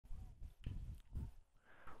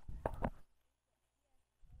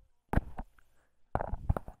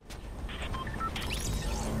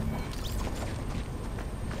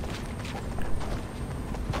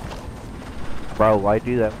Bro, why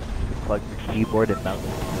do that? Plug your keyboard and mouse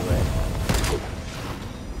into it.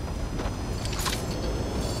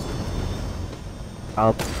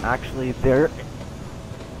 Actually,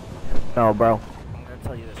 no, bro. I'm gonna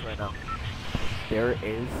tell you this right now. There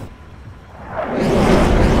is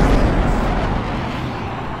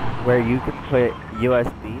where you can put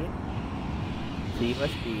USB to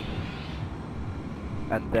USB,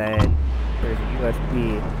 and then there's a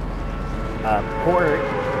USB port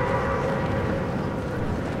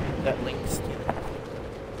that links to.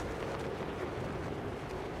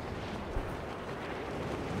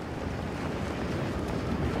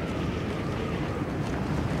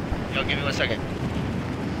 Yo, give me 1 second.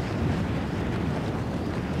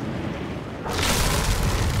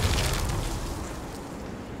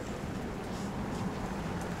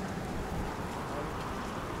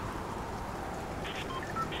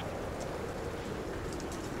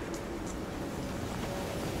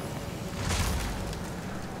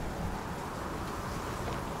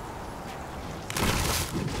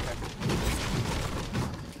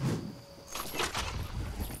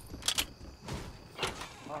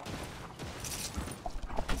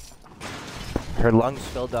 Her lungs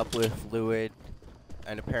filled up with fluid,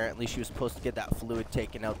 and apparently she was supposed to get that fluid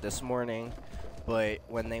taken out this morning, but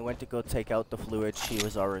when they went to go take out the fluid, she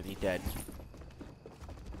was already dead.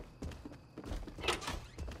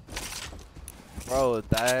 Bro,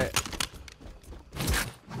 that...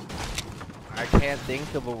 I can't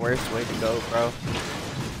think of a worse way to go, bro.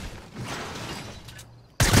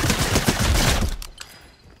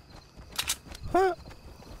 Huh?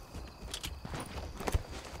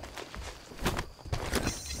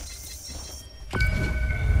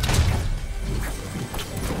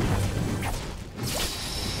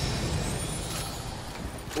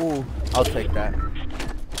 Ooh, I'll take that.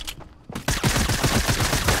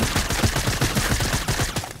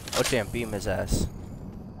 Oh damn, beam his ass.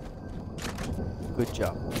 Good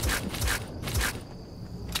job.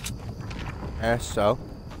 So.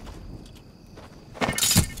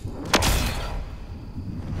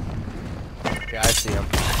 Yeah, I see him.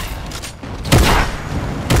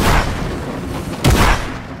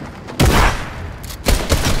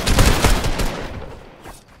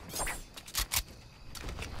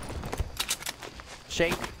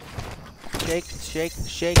 Shake, shake, shake,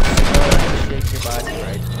 shake, shake your body,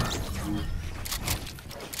 right?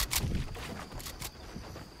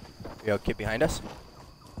 Yo, kid behind us.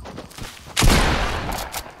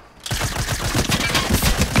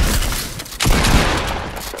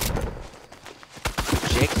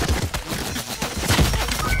 Shake.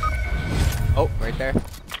 Oh, right there.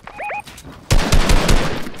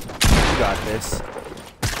 You got this.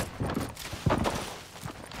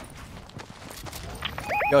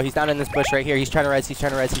 Yo, he's down in this bush right here. He's trying to res, he's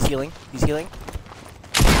trying to res, he's healing. He's healing.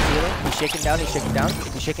 He's healing. He's shaking down, he's shaking down.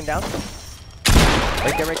 He's shaking down.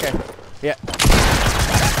 Right there, right there. Yeah.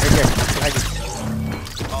 Right there. Behind you.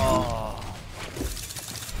 Oh.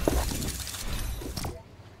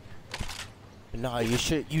 Nah, you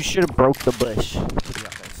should have broke the bush, to be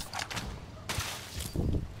honest.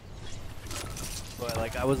 But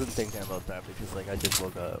like I wasn't thinking about that because like I just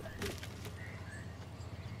woke up.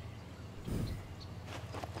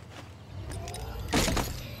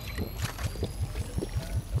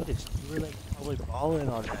 You were like probably balling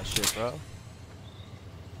on that shit, bro.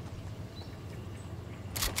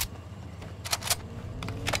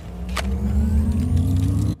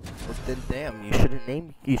 Well then damn, you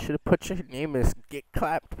should have put your name as Get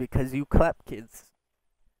Clapped because you clap kids.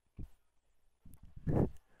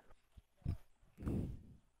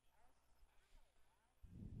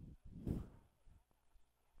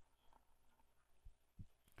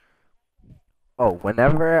 Oh,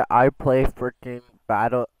 whenever I play Fortnite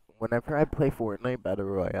Battle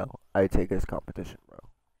Royale, I take this competition, bro.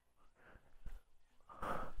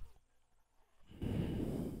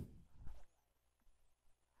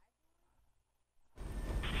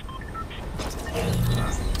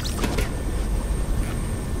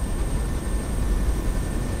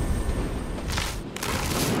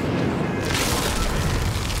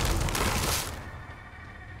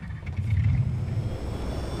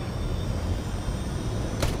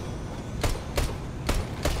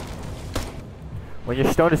 When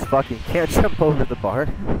you're stoned as fuck, you can't jump over the bar.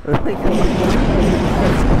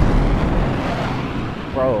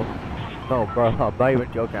 Bro, no, bro, I'm not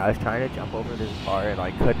even joking. I was trying to jump over this bar and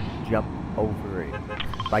I couldn't jump over it.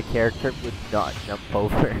 My character would not jump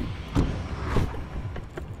over it.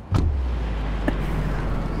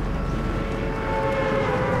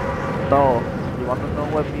 So, you wanna know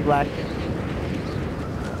what me lacking?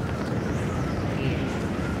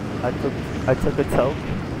 I took a toke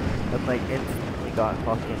and like instantly got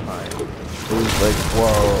fucking high. It was like,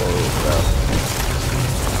 whoa, bro.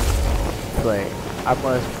 It's like, I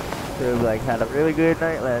must have like had a really good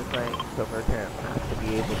night last night, so for him to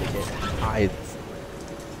be able to get high this way.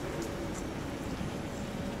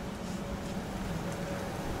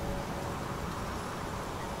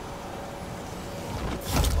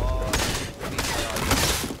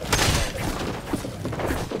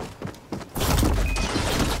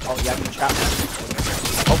 Oh, yeah, you trapped me.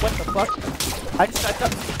 Oh, what the fuck? I just got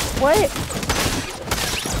up. What?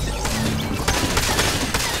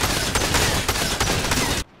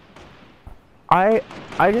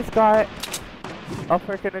 I just got a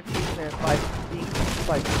freaking achievement by being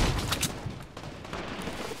like.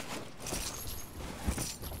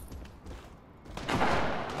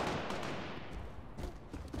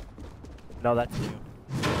 No, that's new.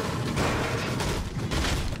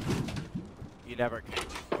 You never came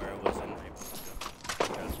before. It wasn't able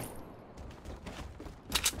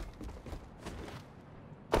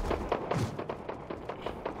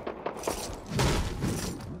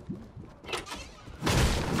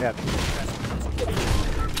yeah,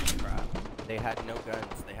 they had no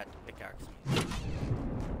guns. They had to pickaxe me.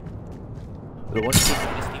 The one kid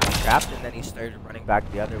just even trapped, and then he started running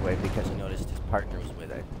back the other way because he noticed his partner was with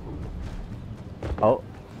it. Oh,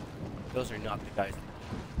 those are not the guys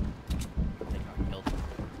that got killed.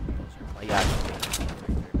 Those are, oh, yeah,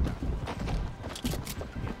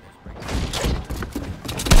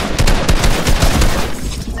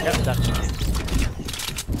 yep, that's it.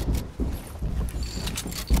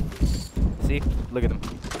 See? Look at them.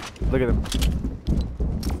 Look at them.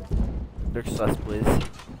 They're sus, please.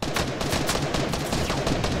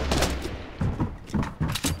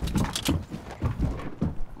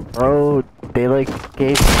 Bro, they like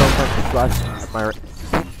gave so much trust to my.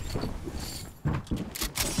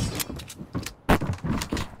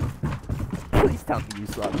 Please tell me you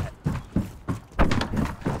saw that.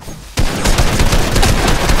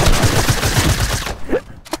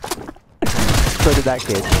 So did that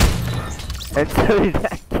kid. And so did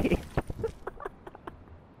that kid.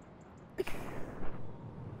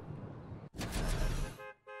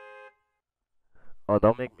 Oh,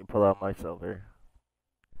 don't make me pull out my silver.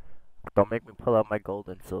 Don't make me pull out my gold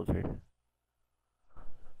and silver.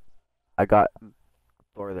 I got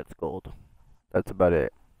Thor that's gold. That's about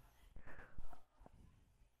it.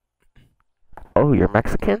 Oh, you're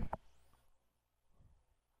Mexican?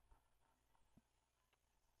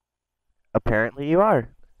 Apparently you are.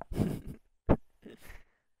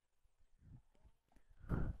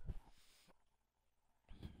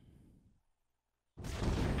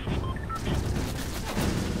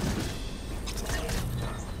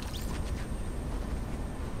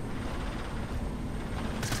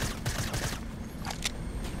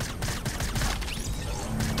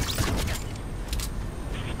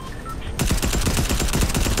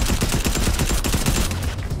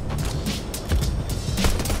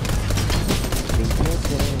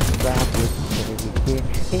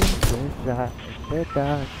 The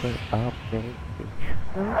dark, but I'll make it.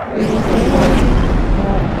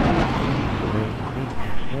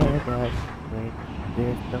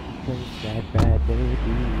 There's no place I'd rather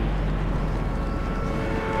be.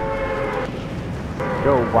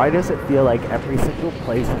 Yo, why does it feel like every single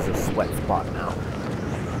place is a sweat spot now?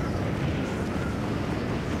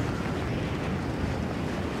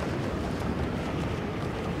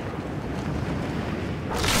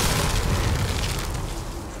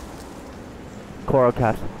 Coral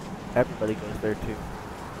Cast. Everybody goes there too.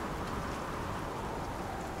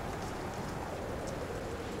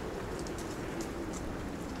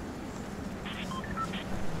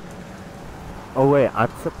 Oh wait,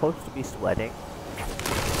 I'm supposed to be sweating?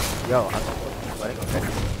 Yo, I'm supposed to be sweating,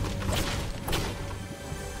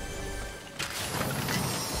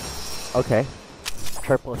 okay. Okay.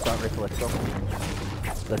 Purple assault rifle, let's go.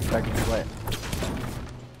 Let's start to sweat.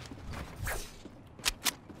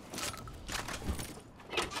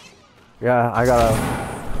 Yeah, I got a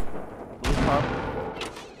blue pump.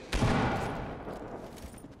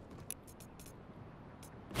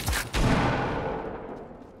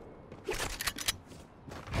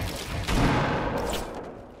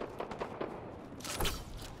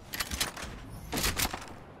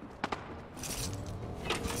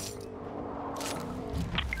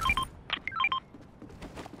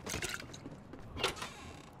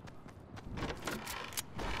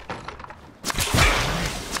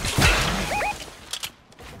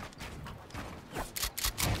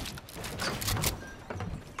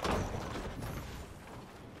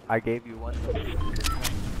 I gave you one.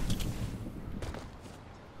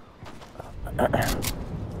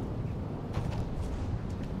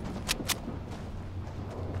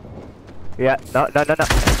 Yeah, no.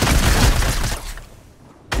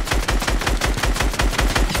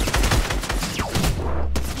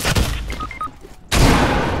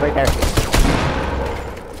 Right there.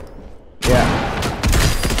 Yeah.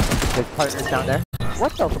 His partner's down there.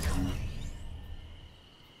 What the f-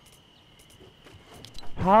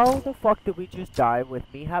 How the fuck did we just die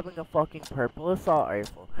with me having a fucking purple assault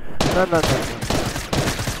rifle? No.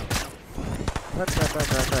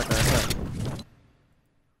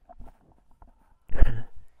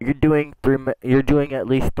 You're doing at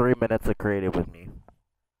least 3 minutes of creative with me.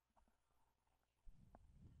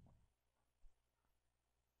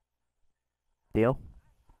 Deal?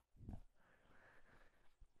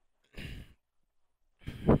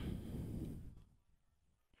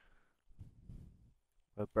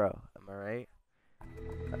 But bro, am I right?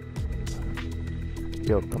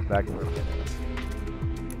 Yo, come back for a minute.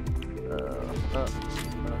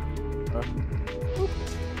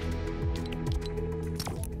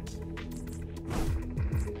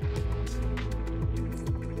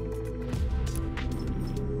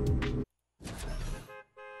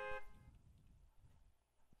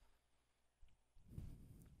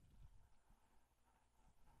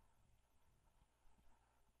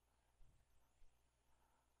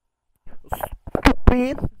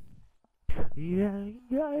 Stupid. Yeah.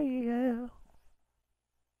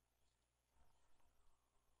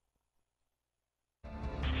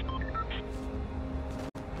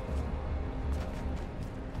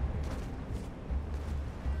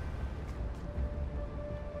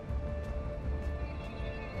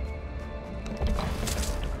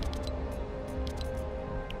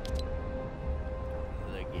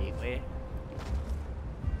 The gateway.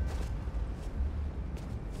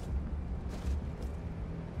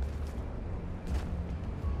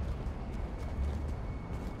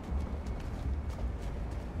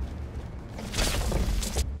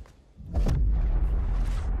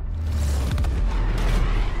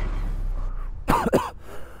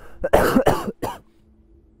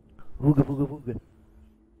 Booga.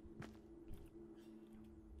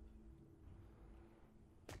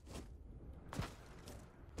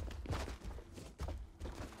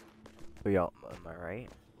 But y'all, am I right?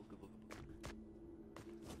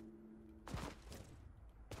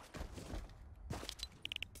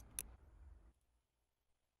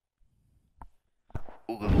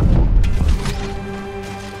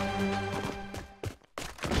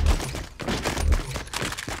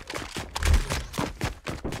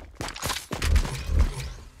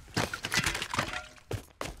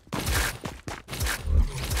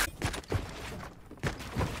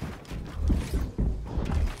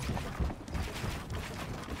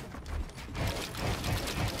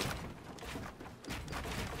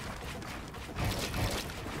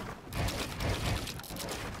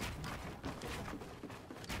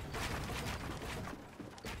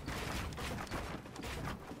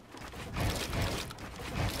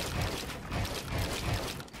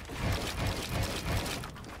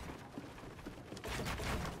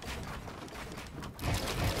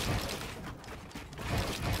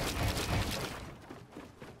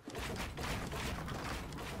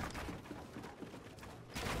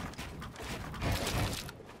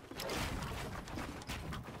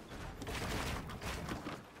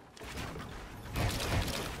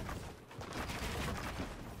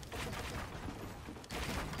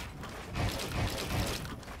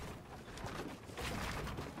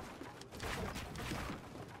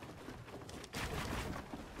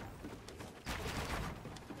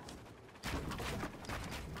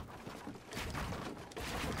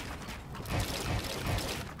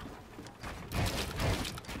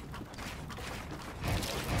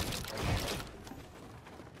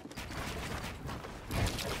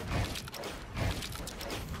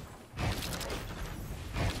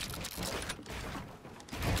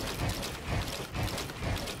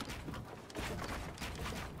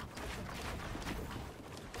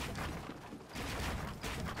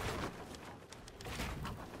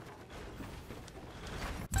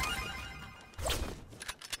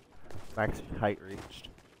 Max height reached.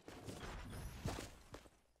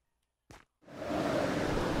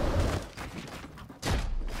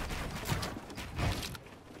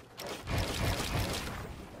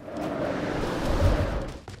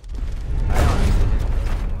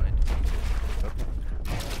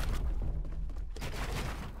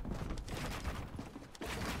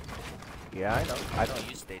 Yeah, I know. I don't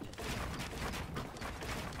use stage.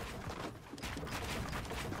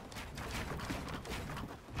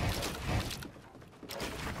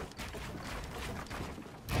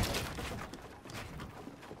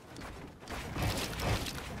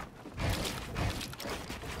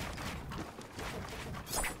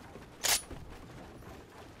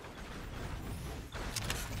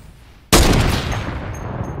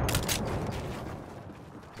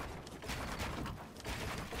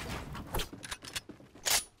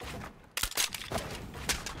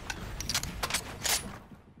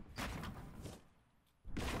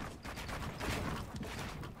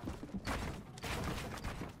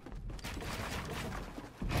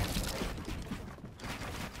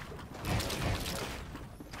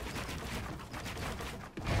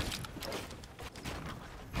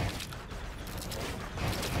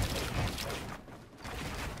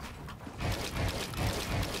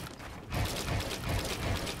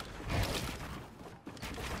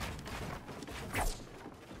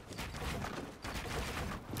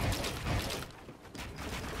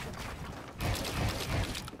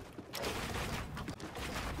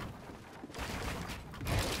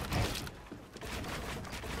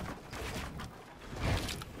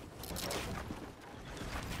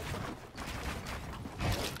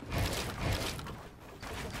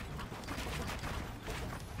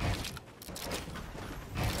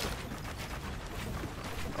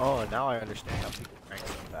 Oh, now I understand how people crank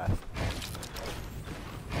so fast.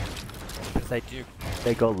 Because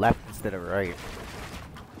they go left instead of right.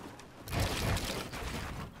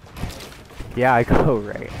 Yeah, I go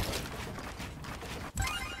right.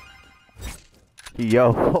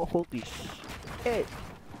 Yo, holy shit!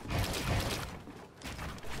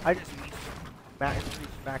 I just reached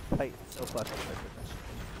max height so fucking quick with this shit.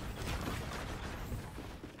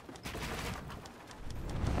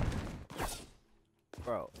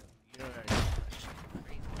 Bro, you don't understand.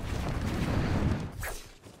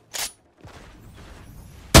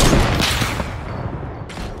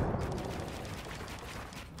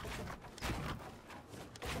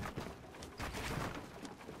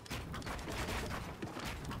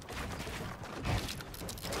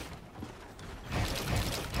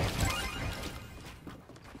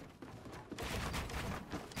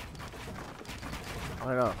 I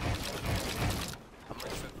know. I'm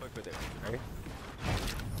like so quick with it, right?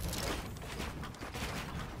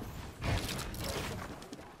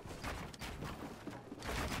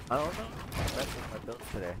 I don't know. I'm messing with my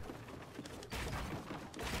builds today.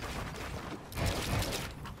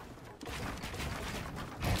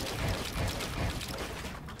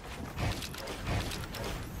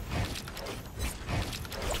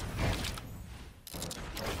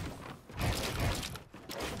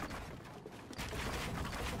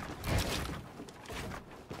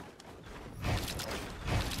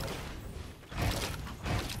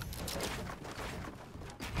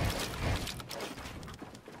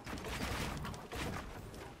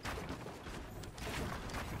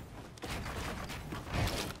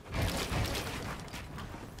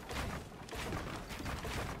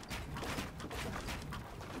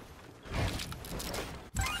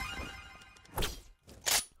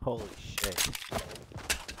 Holy shit.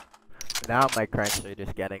 Now my cranks are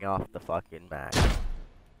just getting off the fucking max. Go.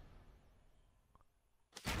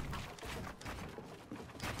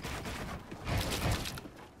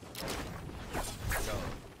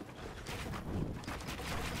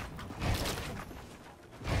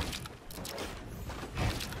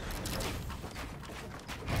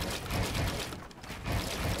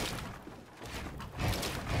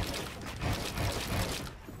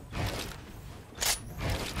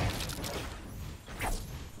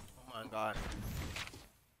 Oh my god.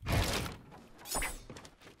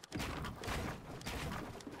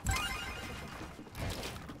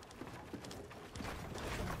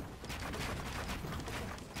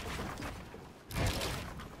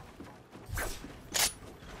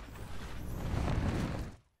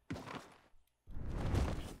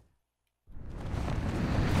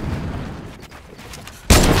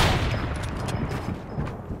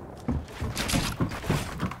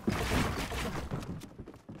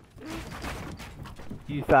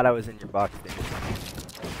 You thought I was in your box, didn't you?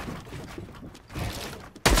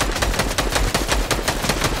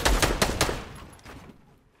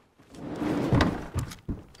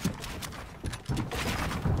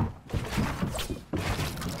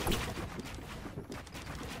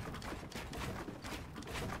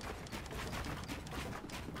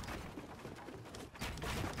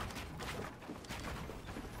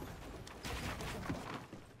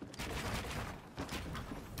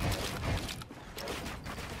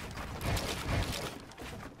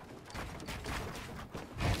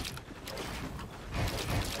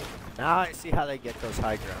 Now I see how they get those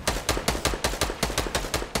high grounds.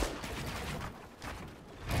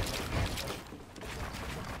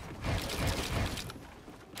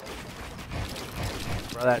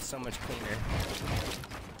 Bro, that's so much cleaner.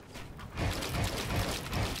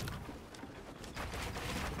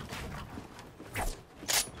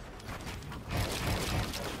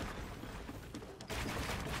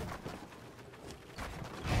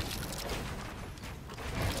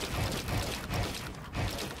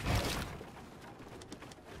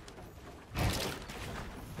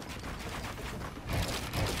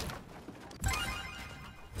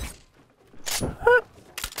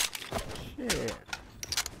 Shit.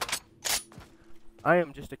 I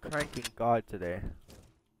am just a cranking god today.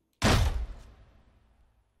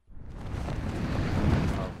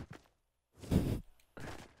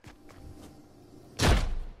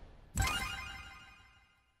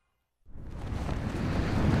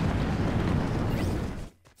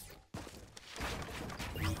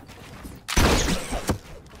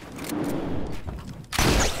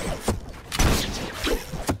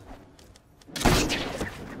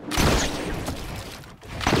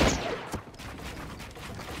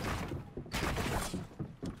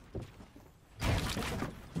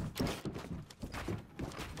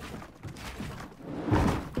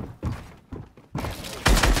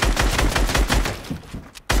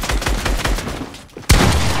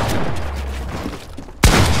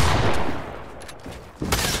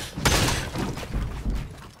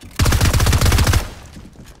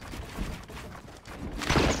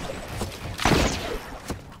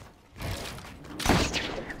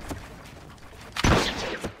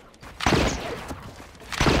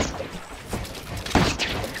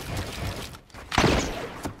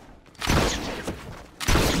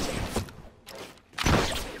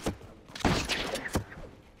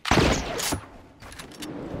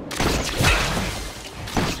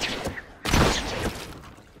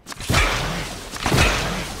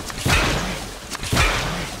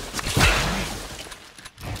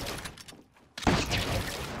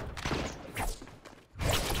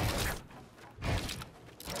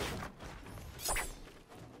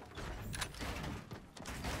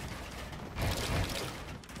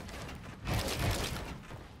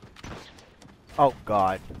 Oh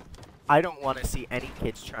god. I don't want to see any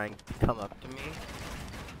kids trying to come up to me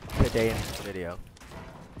today in this video.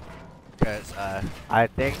 Because, I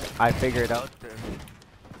think I figured out the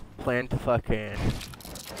plan to fucking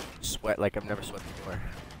sweat like I've never sweat before.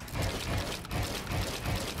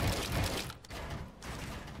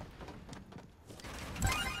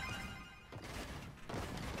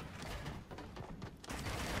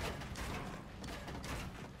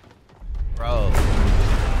 Bro.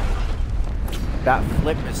 That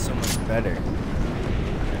flip is so much better.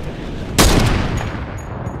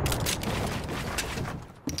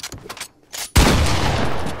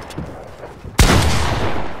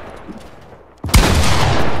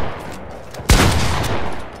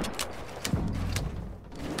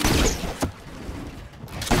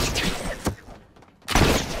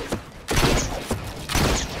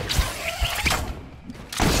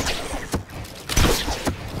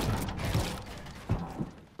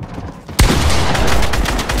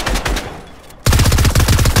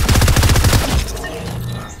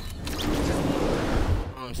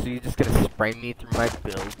 So you're just gonna spray me through my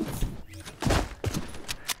build?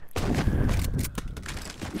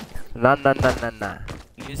 Nah.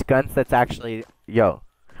 Use guns that's actually use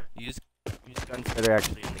guns that are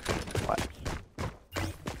actually in the game. Watch.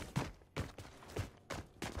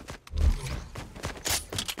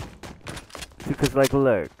 Because like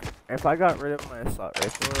look, if I got rid of my assault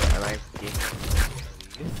rifle and I gave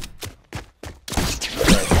these,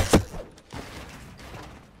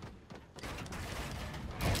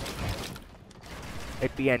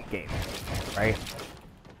 it'd be endgame, right?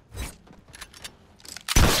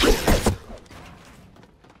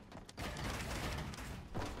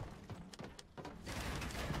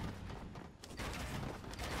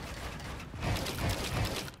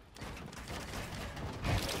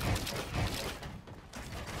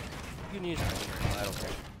 You can use it, I don't care.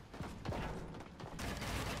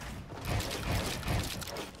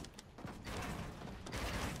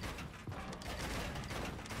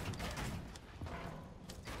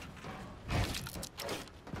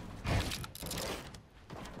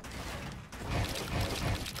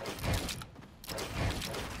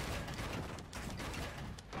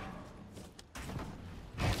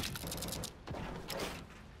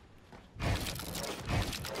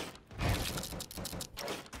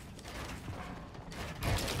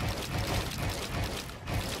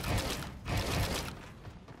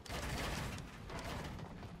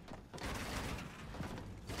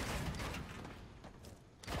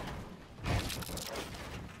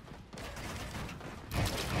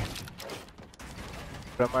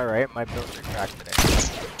 But am I right? My builds are cracked today.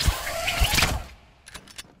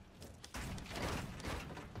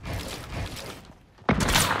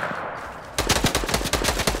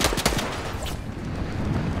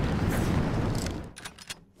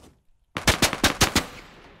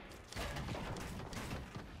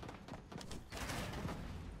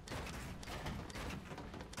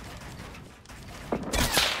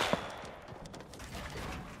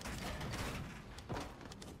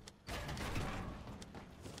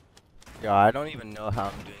 Yo, I don't even know how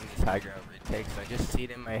I'm doing these high ground retakes. I just see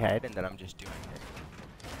it in my head and then I'm just doing it.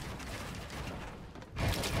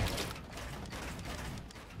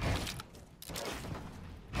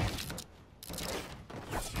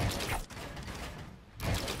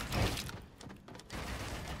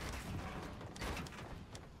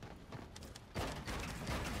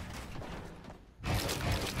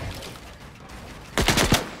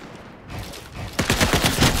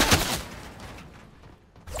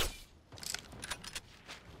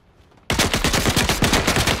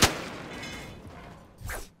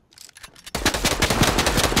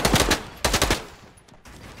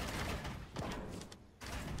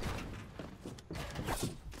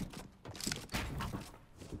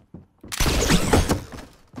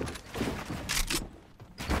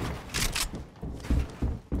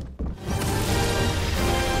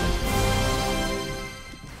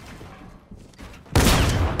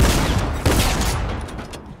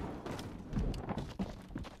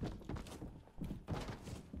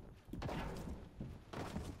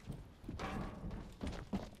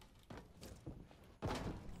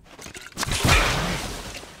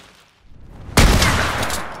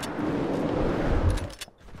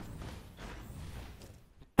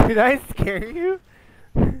 Did I scare you?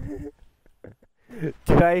 Did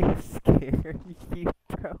I scare you,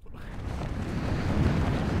 bro?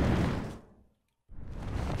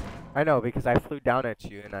 I know, because I flew down at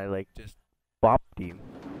you and I like just bopped you.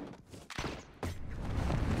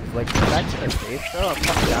 Like, back to the face, bro. I'm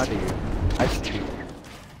coming down to you. I see you.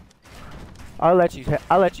 I'll let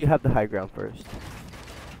you have the high ground first.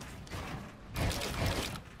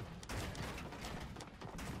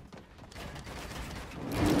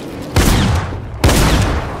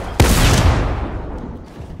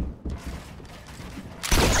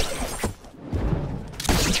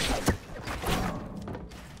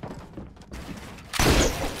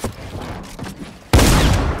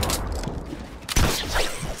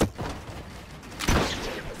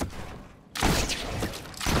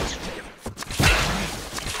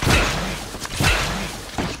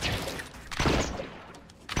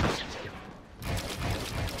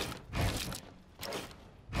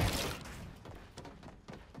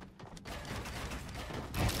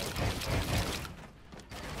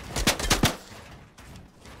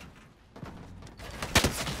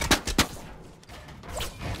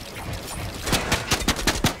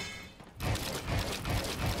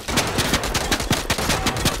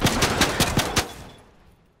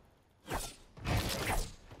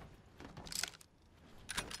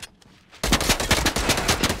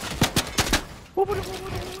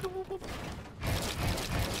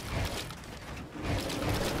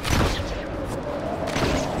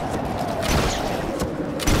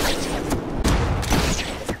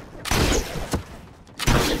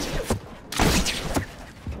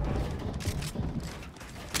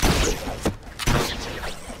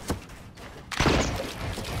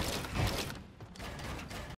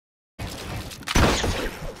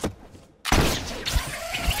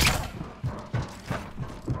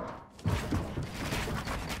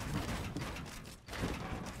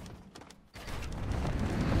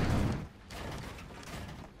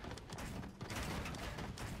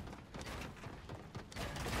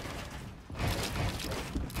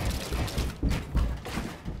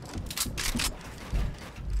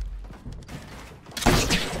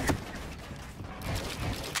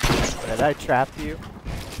 Did I trap you?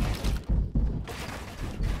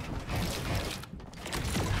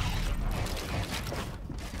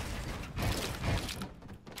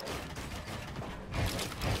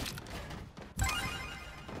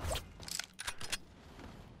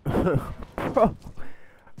 Bro,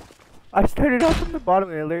 I started off from the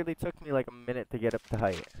bottom and it literally took me like a minute to get up to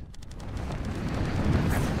height.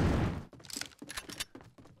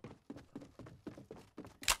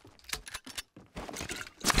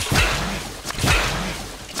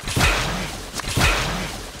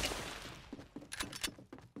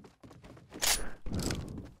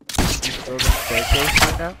 Building staircase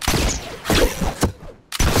right now?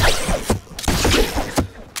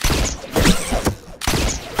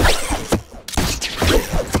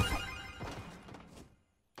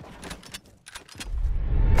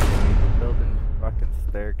 Building fucking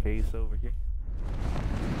staircase over here.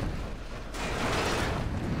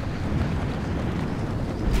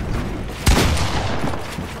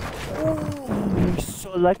 Oh, you're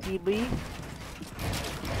so lucky, Lee.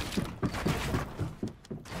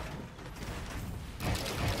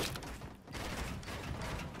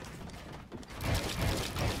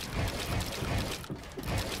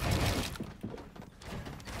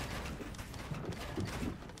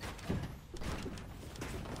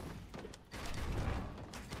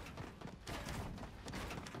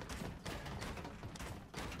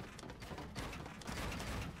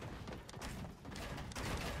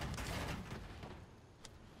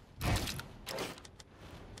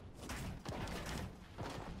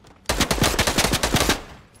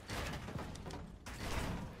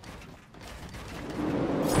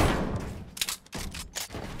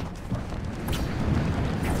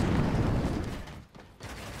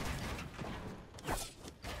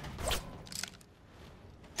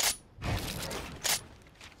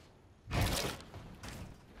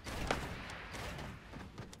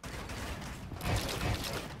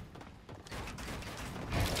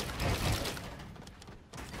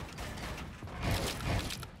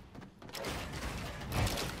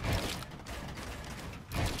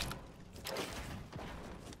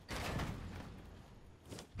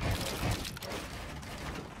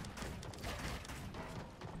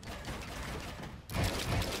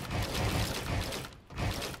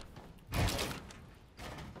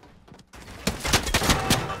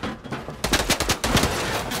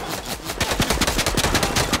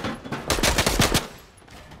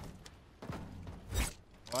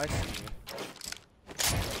 I see you.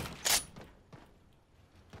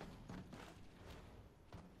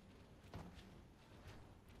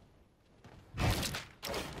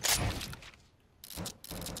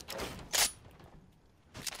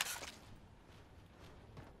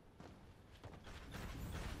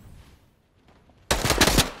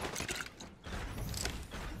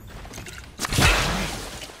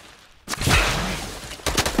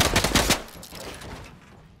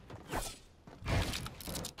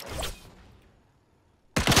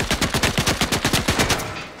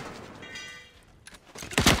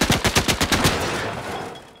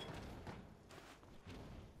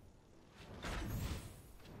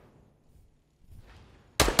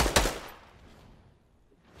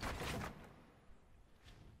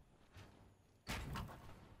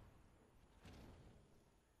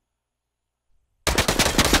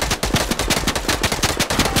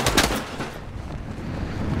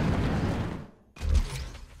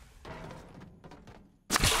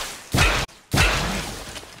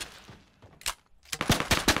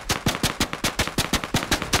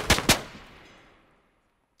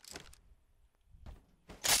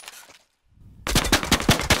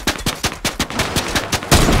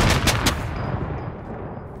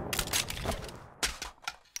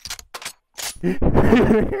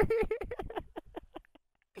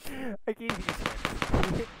 I gave you a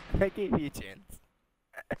chance. I gave you a chance.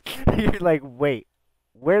 You're like, wait,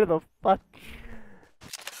 where the fuck?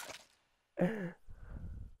 I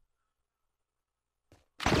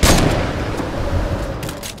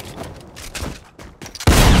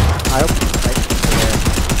hope it's nice there.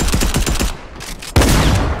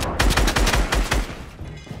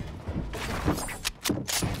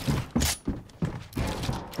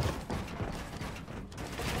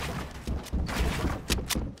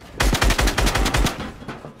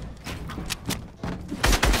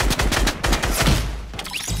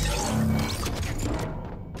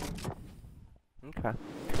 Okay.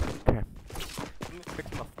 Okay. Let me fix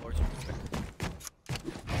my floors real quick.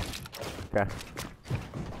 Okay.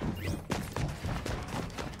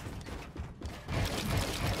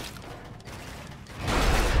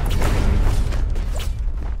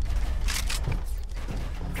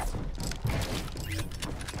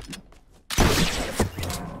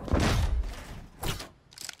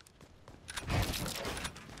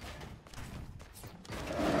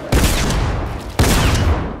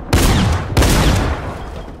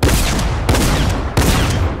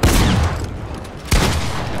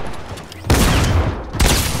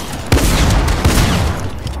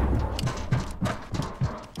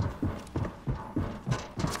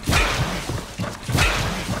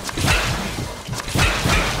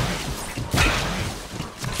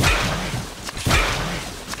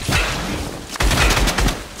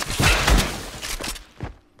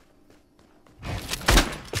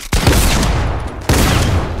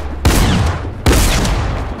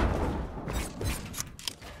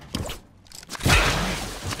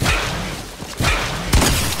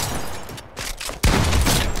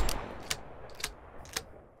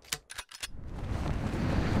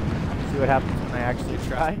 See what happens when I actually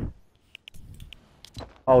try?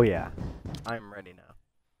 Oh yeah, I'm ready now.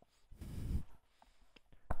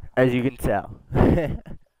 As you can tell.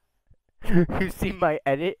 You see my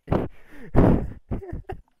edit?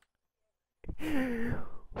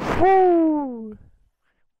 Woo!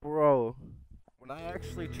 Bro, when I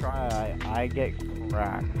actually try, I get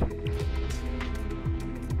cracked.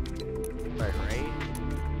 Right?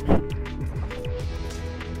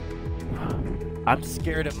 I'm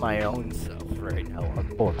scared of my own self right now on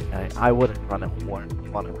Fortnite. I wouldn't want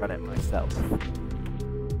to run it myself.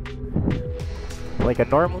 Like a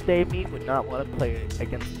normal day me would not want to play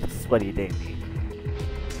against a sweaty day me.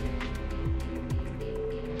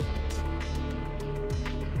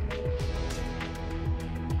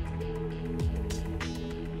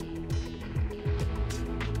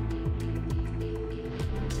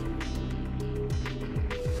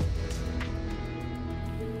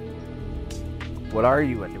 What are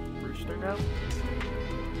you, a new rooster now?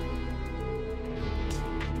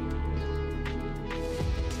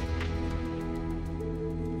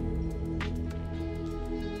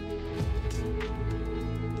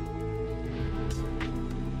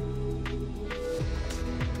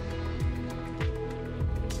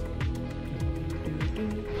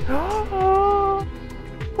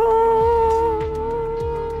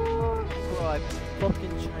 Bro, I've been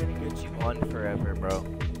fucking trying to get you on forever, bro.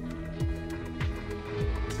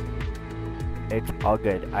 It's all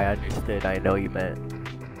good. I understood. I know you meant.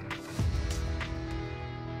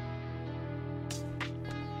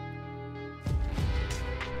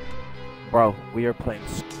 Bro, we are playing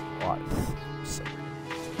squads. So.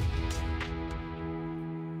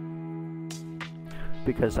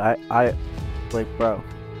 Because I, like, bro,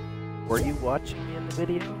 were you watching me in the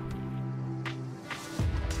video?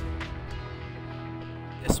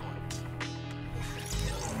 This one.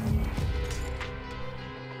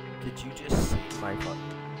 Did you just see my fucking...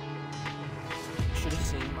 You should have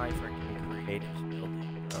seen my freaking creatives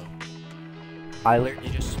building, bro. I literally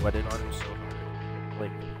just sweated on him so hard.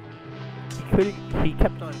 Like, He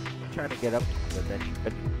kept on trying to get up, but then he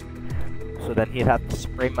couldn't. So then he'd have to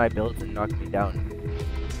spray my builds and knock me down.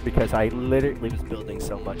 Because I literally was building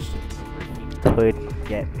so much to the point where he couldn't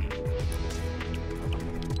get me.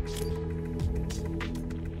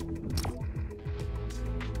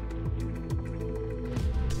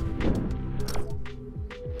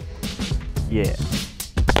 Yeah.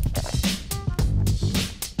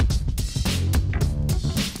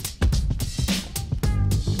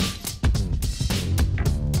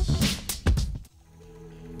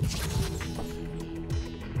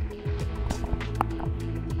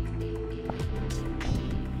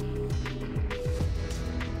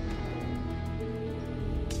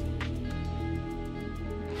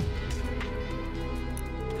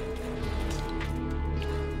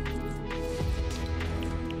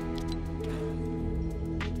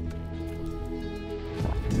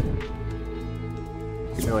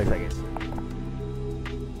 Give me 1 second.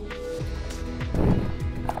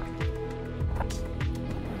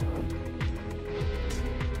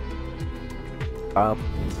 I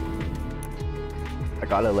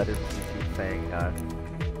got a letter from YouTube saying,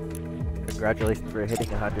 congratulations for hitting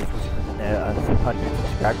 100 subscribers.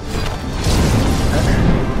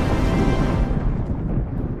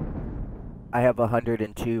 I have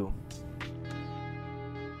 102.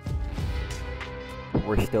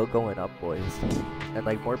 We're still going up, boys. And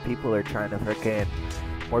like more people are trying to frickin'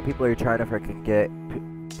 get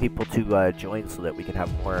people to join so that we can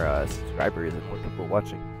have more subscribers and more people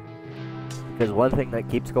watching. Because one thing that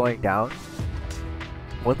keeps going down,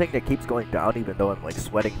 even though I'm like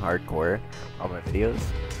sweating hardcore on my videos,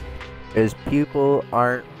 is people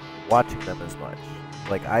aren't watching them as much.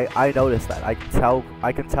 Like I noticed that. I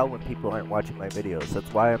can tell when people aren't watching my videos.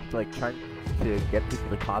 That's why I'm like trying to get people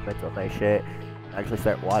to comment on my shit and actually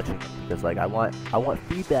start watching them, because like I want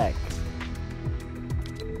feedback.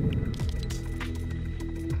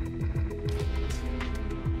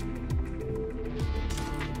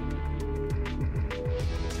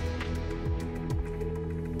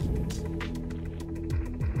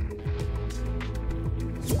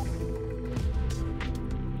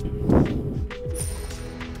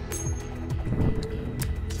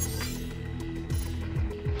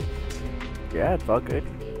 Yeah, it's all good.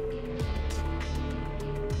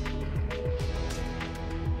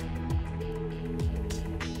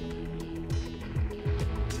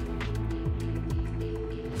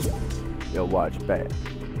 Yo, watch, bet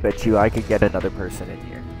you I could get another person in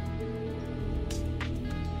here.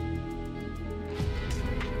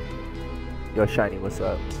 Yo, Shiny, what's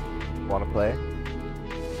up? Wanna play?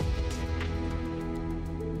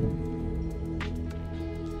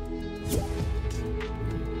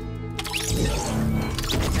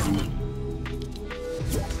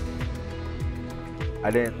 I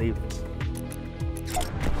didn't leave.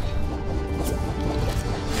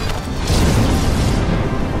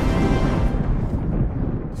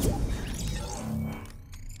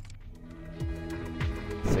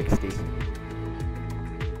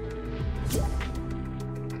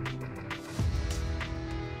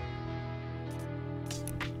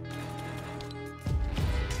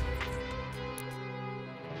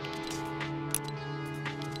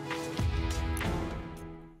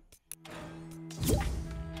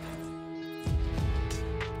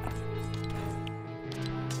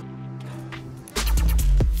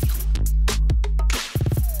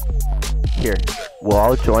 Here, we'll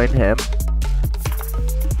all join him,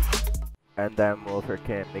 and then we'll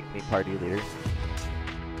freaking make me party leader.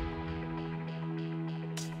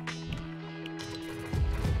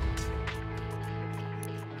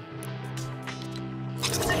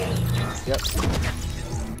 Yep.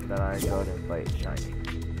 Then I go to invite Shiny.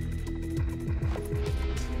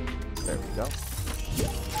 There we go.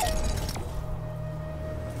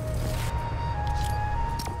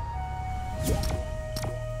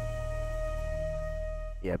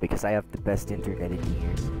 Yeah, because I have the best internet in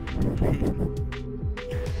here.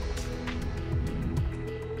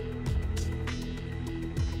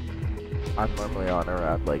 I'm normally on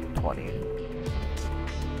around like 20.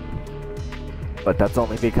 But that's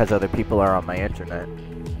only because other people are on my internet.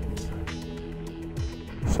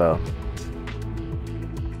 So.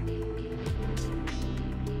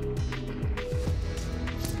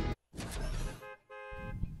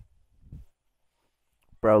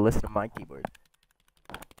 Bro, listen to my keyboard.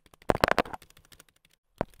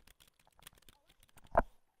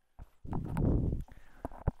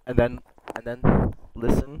 And then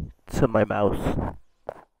listen to my mouse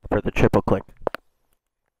for the triple click.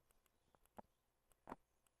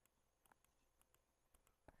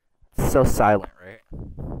 It's so silent, right?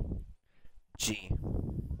 G.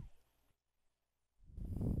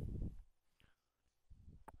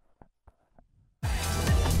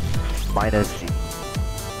 Minus G.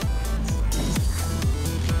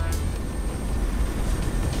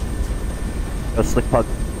 Yo, SlickPug.